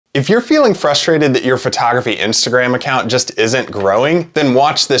If you're feeling frustrated that your photography Instagram account just isn't growing, then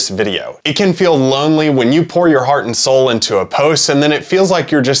watch this video. It can feel lonely when you pour your heart and soul into a post and then it feels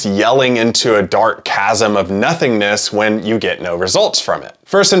like you're just yelling into a dark chasm of nothingness when you get no results from it.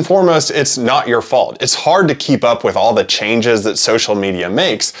 First and foremost, it's not your fault. It's hard to keep up with all the changes that social media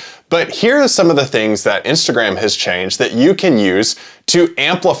makes, but here are some of the things that Instagram has changed that you can use to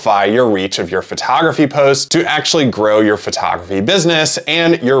amplify your reach of your photography posts, to actually grow your photography business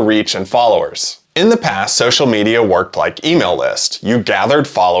and your reach and followers. In the past, social media worked like email lists. You gathered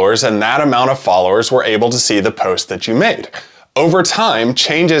followers and that amount of followers were able to see the post that you made. Over time,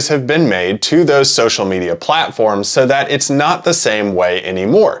 changes have been made to those social media platforms so that it's not the same way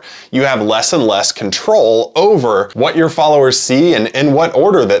anymore. You have less and less control over what your followers see and in what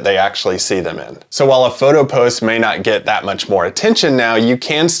order that they actually see them in. So while a photo post may not get that much more attention now, you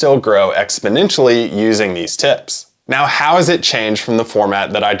can still grow exponentially using these tips. Now, how has it changed from the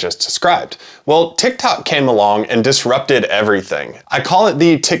format that I just described? Well, TikTok came along and disrupted everything. I call it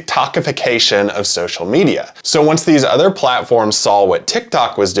the TikTokification of social media. So once these other platforms saw what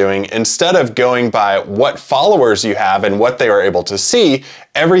TikTok was doing, instead of going by what followers you have and what they were able to see,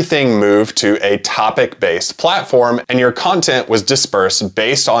 everything moved to a topic-based platform and your content was dispersed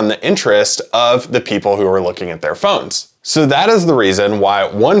based on the interest of the people who were looking at their phones. So that is the reason why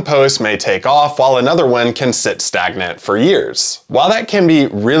one post may take off while another one can sit stagnant for years. While that can be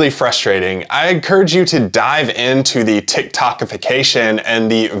really frustrating, I encourage you to dive into the TikTokification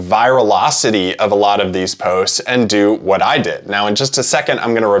and the viralocity of a lot of these posts and do what I did. Now in just a second,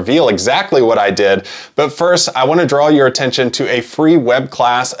 I'm going to reveal exactly what I did, but first I want to draw your attention to a free web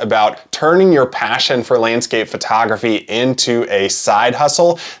class about turning your passion for landscape photography into a side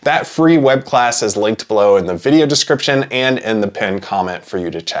hustle. That free web class is linked below in the video description and in the pinned comment for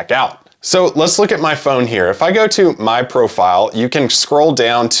you to check out. So let's look at my phone here. If I go to my profile, you can scroll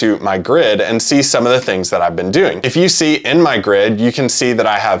down to my grid and see some of the things that I've been doing. If you see in my grid, you can see that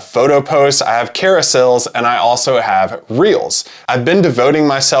I have photo posts, I have carousels, and I also have reels. I've been devoting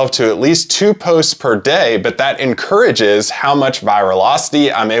myself to at least 2 posts per day, but that encourages how much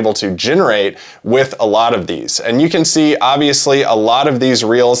virality I'm able to generate with a lot of these. And you can see, obviously, a lot of these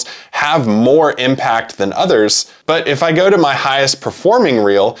reels have more impact than others. But if I go to my highest performing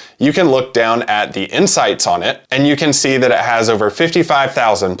reel, you can look down at the insights on it, and you can see that it has over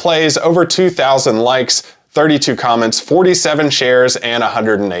 55,000 plays, over 2,000 likes, 32 comments, 47 shares, and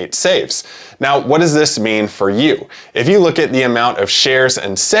 108 saves. Now, what does this mean for you? If you look at the amount of shares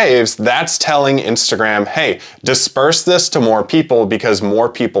and saves, that's telling Instagram, hey, disperse this to more people because more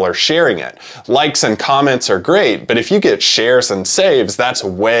people are sharing it. Likes and comments are great, but if you get shares and saves, that's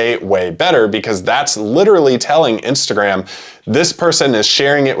way, way better because that's literally telling Instagram, this person is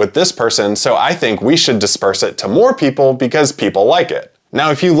sharing it with this person, so I think we should disperse it to more people because people like it. Now,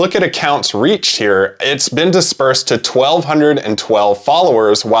 if you look at accounts reached here, it's been dispersed to 1,212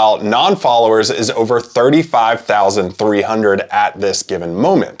 followers, while non-followers is over 35,300 at this given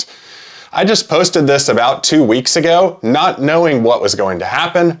moment. I just posted this about 2 weeks ago, not knowing what was going to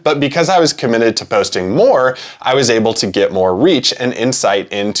happen, but because I was committed to posting more, I was able to get more reach and insight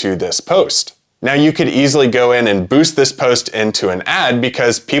into this post. Now you could easily go in and boost this post into an ad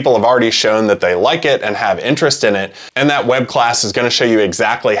because people have already shown that they like it and have interest in it, and that web class is going to show you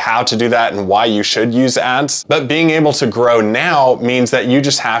exactly how to do that and why you should use ads. But being able to grow now means that you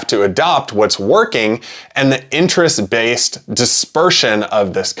just have to adopt what's working and the interest-based dispersion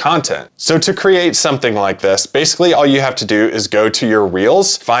of this content. So to create something like this, basically all you have to do is go to your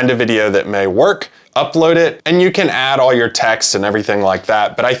Reels, find a video that may work, upload it, and you can add all your text and everything like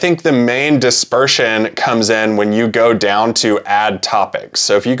that. But I think the main dispersion comes in when you go down to add topics.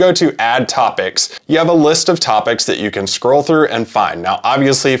 So if you go to add topics, you have a list of topics that you can scroll through and find. Now,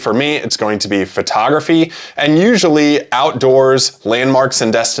 obviously for me, it's going to be photography and usually outdoors, landmarks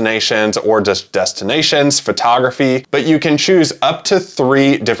and destinations, or just destinations, photography, but you can choose up to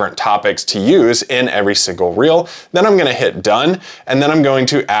 3 different topics to use in every single reel. Then I'm gonna hit done, and then I'm going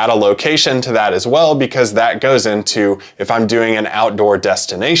to add a location to that as well, because that goes into, if I'm doing an outdoor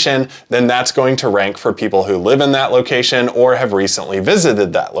destination, then that's going to rank for people who live in that location or have recently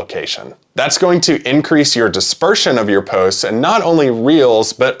visited that location. That's going to increase your dispersion of your posts, and not only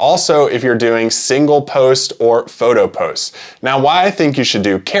reels, but also if you're doing single post or photo posts. Now, why I think you should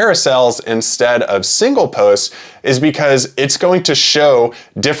do carousels instead of single posts is because it's going to show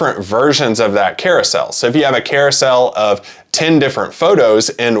different versions of that carousel. So if you have a carousel of 10 different photos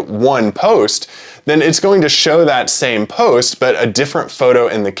in one post, then it's going to show that same post, but a different photo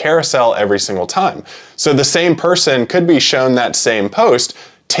in the carousel every single time. So the same person could be shown that same post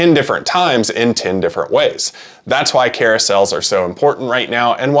 10 different times in 10 different ways. That's why carousels are so important right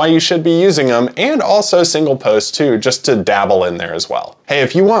now and why you should be using them, and also single posts too, just to dabble in there as well. Hey,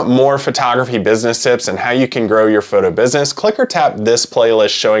 if you want more photography business tips and how you can grow your photo business, click or tap this playlist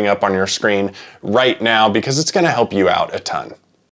showing up on your screen right now because it's going to help you out a ton.